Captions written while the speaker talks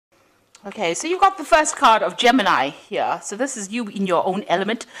Okay, so you got the first card of Gemini here. So this is you in your own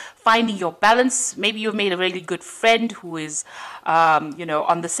element, finding your balance. Maybe you've made a really good friend who is,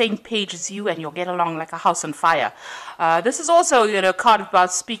 on the same page as you, and you'll get along like a house on fire. This is also, a card about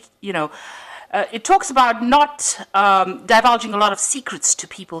it talks about not divulging a lot of secrets to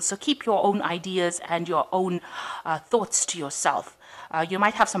people. So keep your own ideas and your own thoughts to yourself. You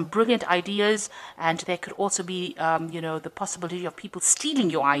might have some brilliant ideas, and there could also be, the possibility of people stealing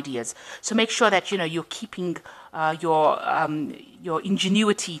your ideas. So make sure that, you're keeping your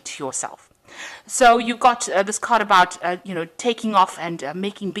ingenuity to yourself. So you've got this card about, taking off and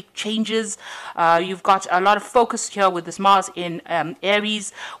making big changes. You've got a lot of focus here with this Mars in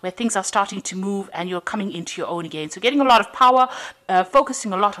Aries, where things are starting to move and you're coming into your own again. So getting a lot of power,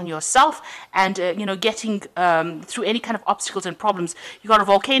 focusing a lot on yourself, and, getting through any kind of obstacles and problems. You've got a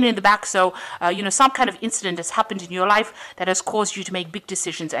volcano in the back, so, some kind of incident has happened in your life that has caused you to make big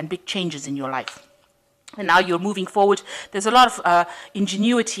decisions and big changes in your life. And now you're moving forward. There's a lot of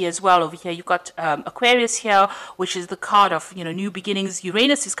ingenuity as well over here. You've got Aquarius here, which is the card of, new beginnings.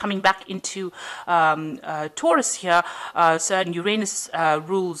 Uranus is coming back into Taurus here. And Uranus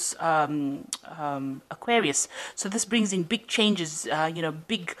rules Aquarius. So this brings in big changes,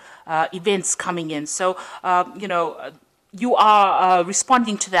 big events coming in. So, you are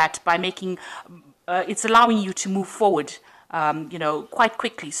responding to that by making, it's allowing you to move forward quite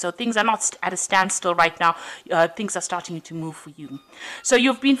quickly. So things are not at a standstill right now. Things are starting to move for you. So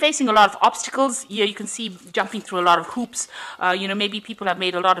you've been facing a lot of obstacles. Here you can see jumping through a lot of hoops. Maybe people have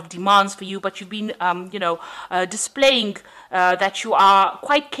made a lot of demands for you, but you've been, displaying that you are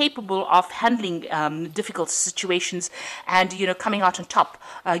quite capable of handling difficult situations and, coming out on top,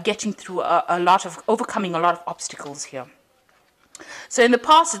 getting through overcoming a lot of obstacles here. So in the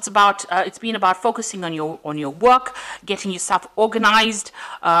past, it's been about focusing on your work, getting yourself organized,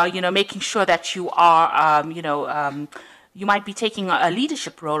 making sure that you are, you might be taking a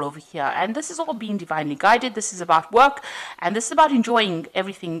leadership role over here. And this is all being divinely guided. This is about work, and this is about enjoying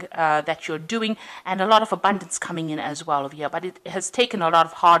everything that you're doing, and a lot of abundance coming in as well over here. But it has taken a lot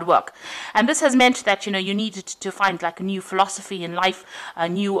of hard work. And this has meant that, you needed to find like a new philosophy in life, a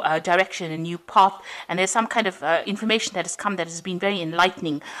new direction, a new path. And there's some kind of information that has come that has been very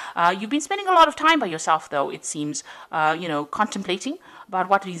enlightening. You've been spending a lot of time by yourself, though, it seems, contemplating about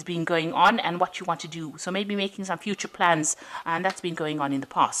what has been going on and what you want to do. So maybe making some future plans, and that's been going on in the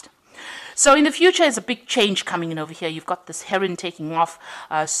past. So in the future, there's a big change coming in over here. You've got this heron taking off.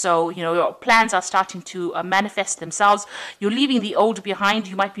 So, your plans are starting to manifest themselves. You're leaving the old behind.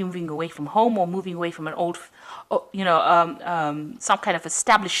 You might be moving away from home or moving away from an old, some kind of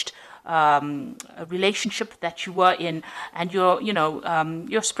established a relationship that you were in, and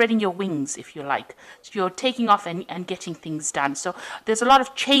you're spreading your wings, if you like. So you're taking off and getting things done. So there's a lot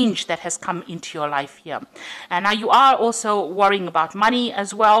of change that has come into your life here. And now you are also worrying about money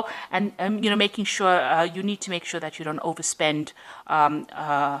as well, and making sure you need to make sure that you don't overspend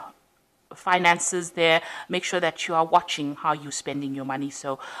finances there. Make sure that you are watching how you're spending your money.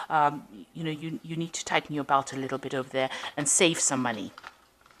 So you need to tighten your belt a little bit over there and save some money.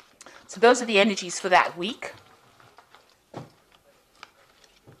 So those are the energies for that week.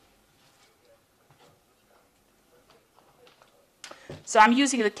 So I'm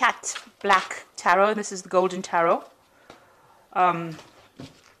using the Cat Black Tarot. This is the Golden Tarot to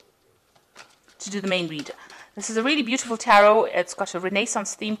do the main read. This is a really beautiful tarot. It's got a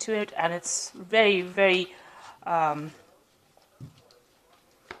Renaissance theme to it, and it's very, very, well,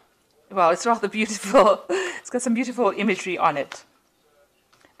 it's rather beautiful. It's got some beautiful imagery on it.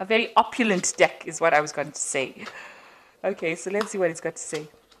 A very opulent deck is what I was going to say. Okay, so let's see what it's got to say.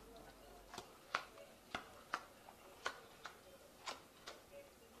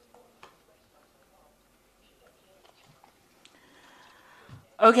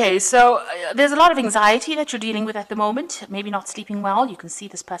 Okay, so there's a lot of anxiety that you're dealing with at the moment. Maybe not sleeping well. You can see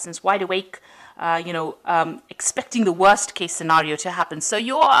this person's wide awake, expecting the worst case scenario to happen. So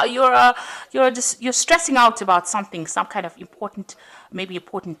you're stressing out about something, some kind of important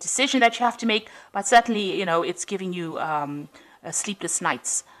decision that you have to make. But certainly, it's giving you sleepless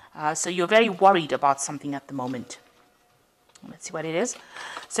nights. So you're very worried about something at the moment. Let's see what it is.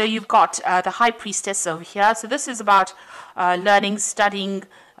 So you've got the High Priestess over here. So this is about learning, studying,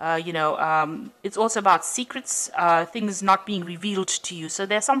 it's also about secrets, things not being revealed to you. So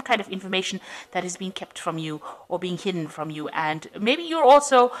there's some kind of information that is being kept from you or being hidden from you. And maybe you're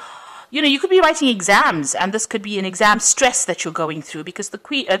also, you could be writing exams, and this could be an exam stress that you're going through, because the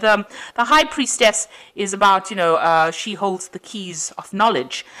queen, the high priestess is about, she holds the keys of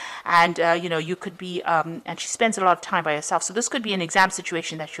knowledge, and you could be, and she spends a lot of time by herself. So this could be an exam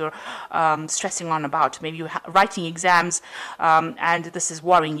situation that you're stressing on about. Maybe you're writing exams, and this is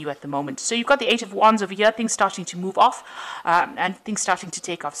worrying you at the moment. So you've got the Eight of Wands over here, things starting to move off, and things starting to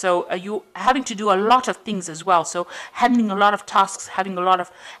take off. So you having to do a lot of things as well. So handling a lot of tasks, handling a lot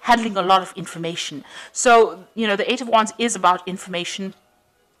of information. So the Eight of Wands is about information,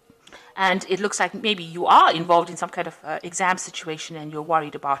 and it looks like maybe you are involved in some kind of exam situation and you're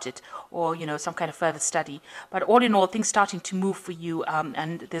worried about it, or some kind of further study. But all in all, things starting to move for you,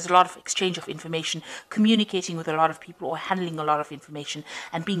 and there's a lot of exchange of information, communicating with a lot of people, or handling a lot of information,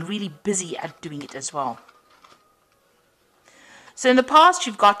 and being really busy at doing it as well. So in the past,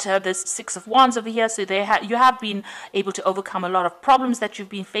 you've got this Six of Wands over here. So you have been able to overcome a lot of problems that you've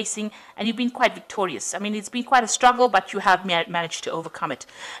been facing, and you've been quite victorious. I mean, it's been quite a struggle, but you have managed to overcome it.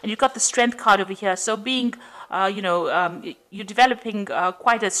 And you've got the Strength card over here. So being, you're developing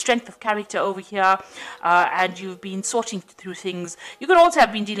quite a strength of character over here, and you've been sorting through things. You could also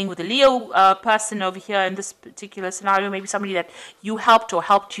have been dealing with a Leo person over here in this particular scenario, maybe somebody that you helped or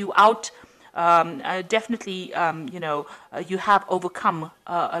helped you out. Definitely, you have overcome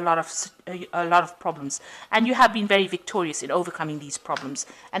a lot of problems, and you have been very victorious in overcoming these problems,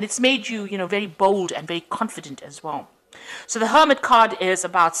 and it's made you, very bold and very confident as well. So the Hermit card is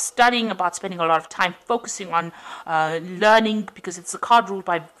about studying, about spending a lot of time focusing on learning, because it's a card ruled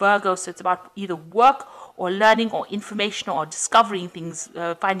by Virgo, so it's about either work or learning or information or discovering things,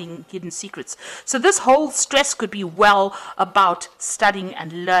 finding hidden secrets. So this whole stress could be well about studying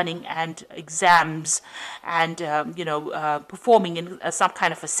and learning and exams and, performing in some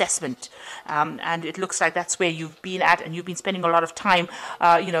kind of assessment. And it looks like that's where you've been at, and you've been spending a lot of time,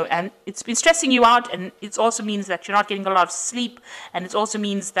 and it's been stressing you out, and it also means that you're not getting a lot of sleep, and it also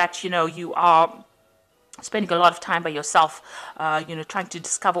means that, you are spending a lot of time by yourself, trying to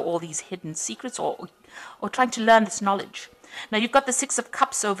discover all these hidden secrets, or trying to learn this knowledge. Now you've got the Six of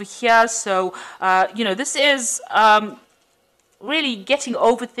Cups over here, so this is really getting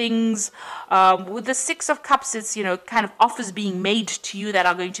over things. With the Six of Cups, it's kind of offers being made to you that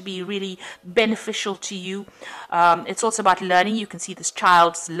are going to be really beneficial to you. It's also about learning. You can see this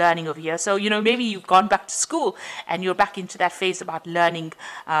child's learning over here. So maybe you've gone back to school and you're back into that phase about learning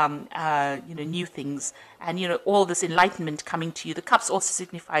new things, and all this enlightenment coming to you. The cups also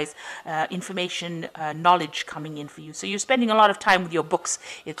signifies information, knowledge coming in for you. So you're spending a lot of time with your books,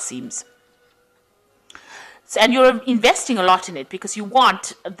 it seems. And you're investing a lot in it, because you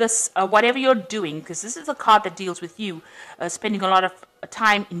want this, whatever you're doing, because this is a card that deals with you, spending a lot of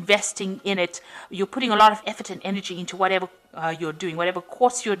time investing in it. You're putting a lot of effort and energy into whatever you're doing, whatever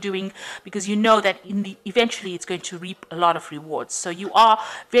course you're doing, because you know that eventually it's going to reap a lot of rewards. So you are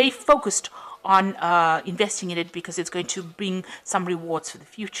very focused on investing in it, because it's going to bring some rewards for the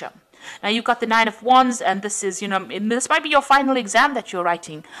future. Now you've got the Nine of Wands, and this is, this might be your final exam that you're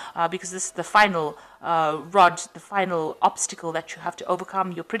writing, because this is the final rod, the final obstacle that you have to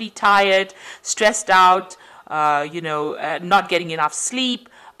overcome. You're pretty tired, stressed out, not getting enough sleep,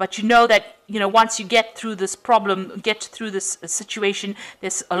 but you know that, once you get through this problem, get through this situation,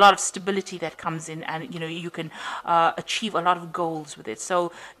 there's a lot of stability that comes in, and, you can achieve a lot of goals with it.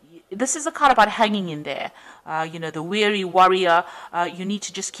 So this is a card about hanging in there. The weary warrior, you need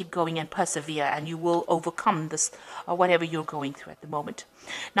to just keep going and persevere, and you will overcome this, whatever you're going through at the moment.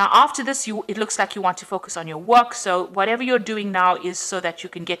 Now, after this, it looks like you want to focus on your work. So whatever you're doing now is so that you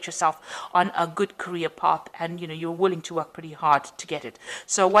can get yourself on a good career path, and, you're willing to work pretty hard to get it.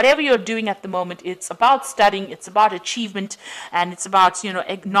 So whatever you're doing at the moment, it's about studying, it's about achievement, and it's about,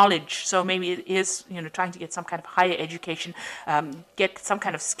 knowledge. So maybe it is, trying to get some kind of higher education, get some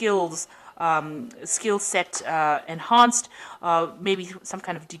kind of skill set enhanced, maybe some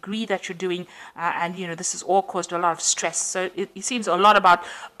kind of degree that you're doing, and this has all caused a lot of stress. So it seems a lot about,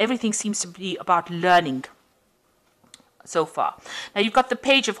 everything seems to be about learning so far. Now you've got the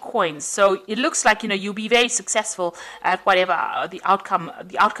Page of Coins, so it looks like you'll be very successful at whatever the outcome.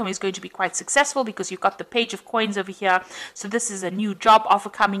 The outcome is going to be quite successful, because you've got the Page of Coins over here. So this is a new job offer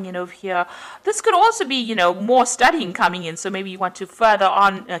coming in over here. This could also be more studying coming in, so maybe you want to further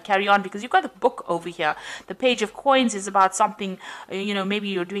on carry on, because you've got the book over here. The Page of Coins is about something, maybe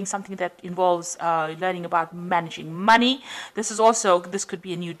you're doing something that involves learning about managing money. This could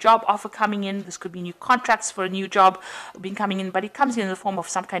be a new job offer coming in. This could be new contracts for a new job being coming in, but it comes in the form of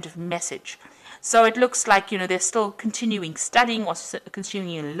some kind of message. So it looks like, they're still continuing studying or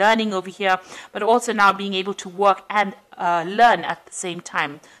continuing learning over here, but also now being able to work and learn at the same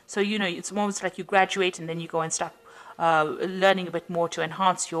time. So, it's almost like you graduate and then you go and start learning a bit more to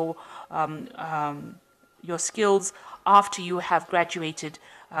enhance your skills after you have graduated.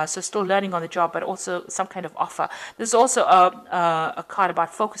 So still learning on the job, but also some kind of offer. There's also a card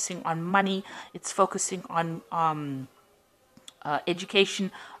about focusing on money. It's focusing on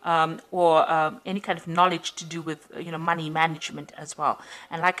education or any kind of knowledge to do with money management as well.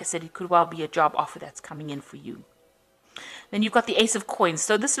 And like I said, it could well be a job offer that's coming in for you. Then you've got the Ace of Coins.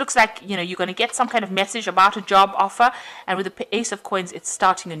 So this looks like, you're going to get some kind of message about a job offer. And with the Ace of Coins, it's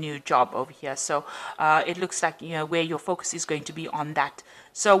starting a new job over here. So it looks like, where your focus is going to be on that.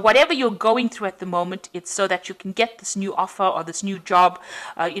 So whatever you're going through at the moment, it's so that you can get this new offer or this new job.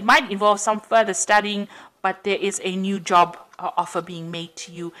 It might involve some further studying, but there is a new job offer being made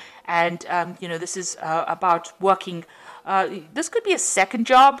to you. And, this is about working. This could be a second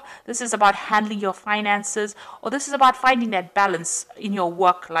job. This is about handling your finances, or this is about finding that balance in your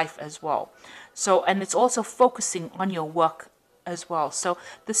work life as well. So, and it's also focusing on your work as well. So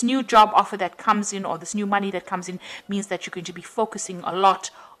this new job offer that comes in, or this new money that comes in, means that you're going to be focusing a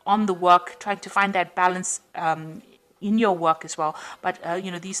lot on the work, trying to find that balance in your work as well. But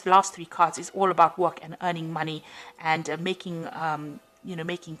these last three cards is all about work and earning money and making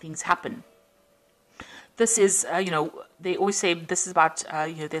things happen. This is, they always say this is about,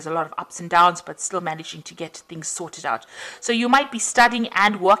 there's a lot of ups and downs, but still managing to get things sorted out. So you might be studying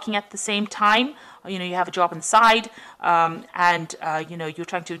and working at the same time. You have a job on the side, and, you're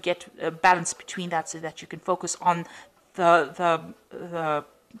trying to get a balance between that so that you can focus on the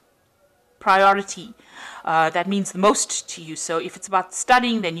priority that means the most to you. So if it's about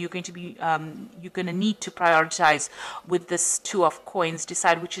studying, then you're going to be need to prioritize with this Two of Coins,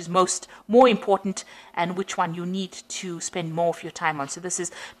 decide which is more important and which one you need to spend more of your time on. So this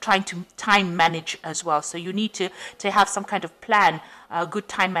is trying to time manage as well. So you need to have some kind of plan. Good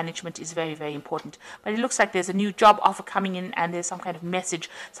time management is very, very important. But it looks like there's a new job offer coming in, and there's some kind of message,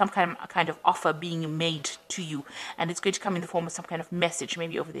 some kind of offer being made to you. And it's going to come in the form of some kind of message,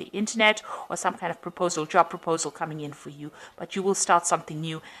 maybe over the internet, or some kind of job proposal coming in for you. But you will start something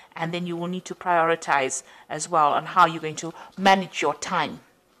new, and then you will need to prioritize as well on how you're going to manage your time.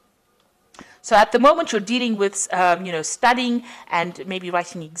 So at the moment, you're dealing with, studying and maybe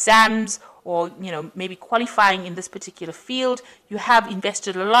writing exams, or, maybe qualifying in this particular field. You have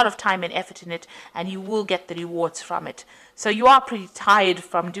invested a lot of time and effort in it, and you will get the rewards from it. So you are pretty tired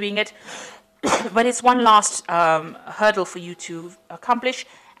from doing it, but it's one last hurdle for you to accomplish,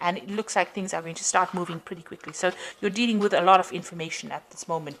 and it looks like things are going to start moving pretty quickly. So you're dealing with a lot of information at this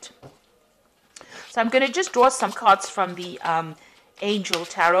moment. So I'm going to just draw some cards from the Angel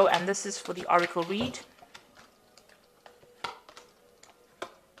Tarot, and this is for the Oracle read.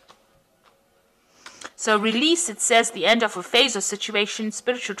 So release, it says the end of a phase or situation,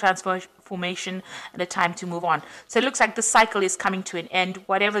 spiritual transformation, and a time to move on. So it looks like the cycle is coming to an end.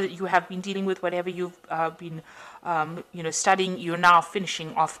 Whatever you have been dealing with, whatever you've been studying, you're now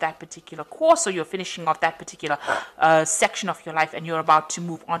finishing off that particular course, or you're finishing off that particular section of your life, and you're about to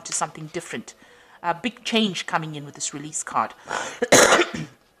move on to something different. A big change coming in with this release card.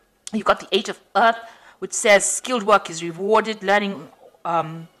 You've got the Eight of Earth, which says skilled work is rewarded, learning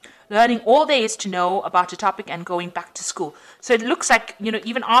all there is to know about a topic and going back to school. So it looks like,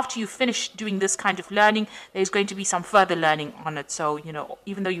 even after you finish doing this kind of learning, there's going to be some further learning on it. So,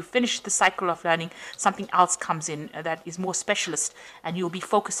 even though you finish the cycle of learning, something else comes in that is more specialist, and you'll be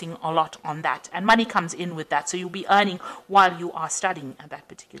focusing a lot on that. And money comes in with that. So you'll be earning while you are studying at that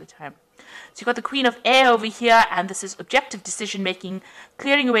particular time. So you've got the Queen of Air over here, and this is objective decision making,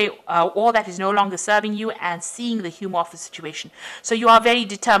 clearing away all that is no longer serving you, and seeing the humor of the situation. So you are very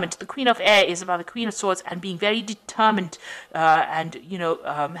determined. The Queen of Air is about the Queen of Swords and being very determined, and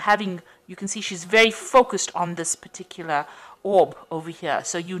you can see she's very focused on this particular orb over here.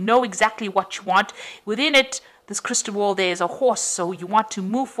 So you know exactly what you want. Within it, this crystal ball, there is a horse, so you want to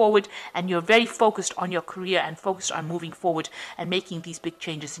move forward, and you're very focused on your career and focused on moving forward and making these big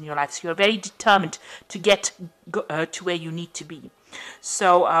changes in your life. So you're very determined to get to where you need to be.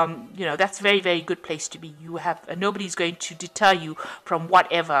 So, that's a very, very good place to be. You have nobody's going to deter you from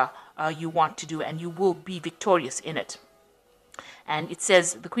whatever you want to do, and you will be victorious in it. And it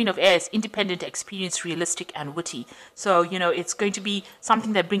says the Queen of Air is independent, experienced, realistic, and witty. So, it's going to be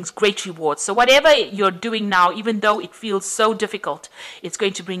something that brings great rewards. So whatever you're doing now, even though it feels so difficult, it's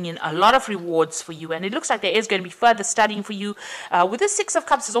going to bring in a lot of rewards for you. And it looks like there is going to be further studying for you. With the Six of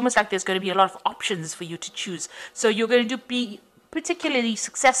Cups, it's almost like there's going to be a lot of options for you to choose. So you're going to be particularly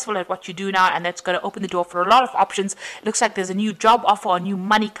successful at what you do now, and that's going to open the door for a lot of options. It looks like there's a new job offer or new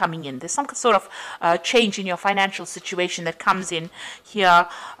money coming in. There's some sort of change in your financial situation that comes in here,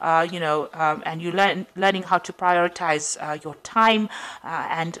 and you're learning how to prioritize your time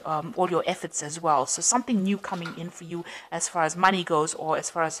and all your efforts as well. So something new coming in for you as far as money goes, or as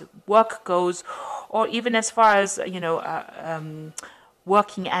far as work goes, or even as far as,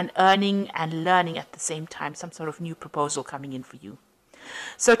 working and earning and learning at the same time, some sort of new proposal coming in for you.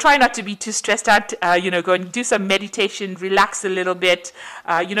 So try not to be too stressed out, go and do some meditation, relax a little bit.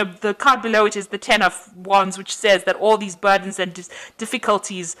 The card below it is the 10 of Wands, which says that all these burdens and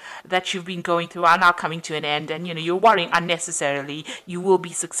difficulties that you've been going through are now coming to an end, and, you're worrying unnecessarily. You will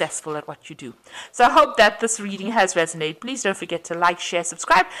be successful at what you do. So I hope that this reading has resonated. Please don't forget to like, share,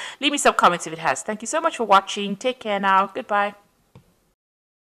 subscribe. Leave me some comments if it has. Thank you so much for watching. Take care now. Goodbye.